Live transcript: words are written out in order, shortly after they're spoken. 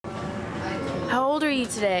How old are you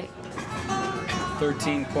today?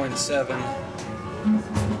 13.7.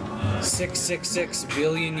 666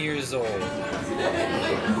 billion years old.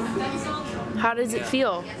 How does it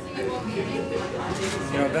feel? You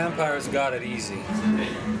know, vampires got it easy.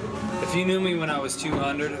 If you knew me when I was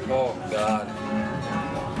 200, oh God.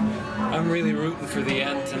 I'm really rooting for the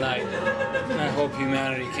end tonight. I hope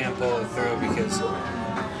humanity can't pull it through, because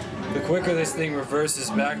the quicker this thing reverses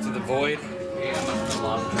back to the void,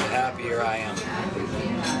 the happier I am.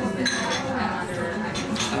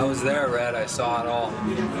 I was there, Red. I saw it all.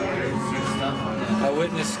 I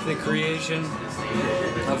witnessed the creation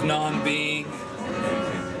of non-being,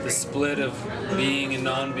 the split of being and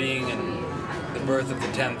non-being, and the birth of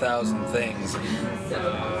the 10,000 things. It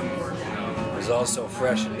was all so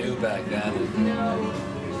fresh and new back then.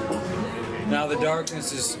 Now the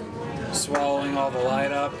darkness is swallowing all the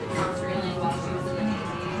light up.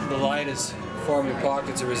 The light is forming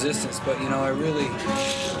pockets of resistance, but you know, I'm really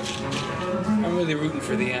rooting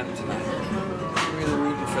for the end tonight. I'm really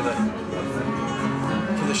rooting for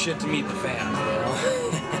the shit to meet the fan, you know?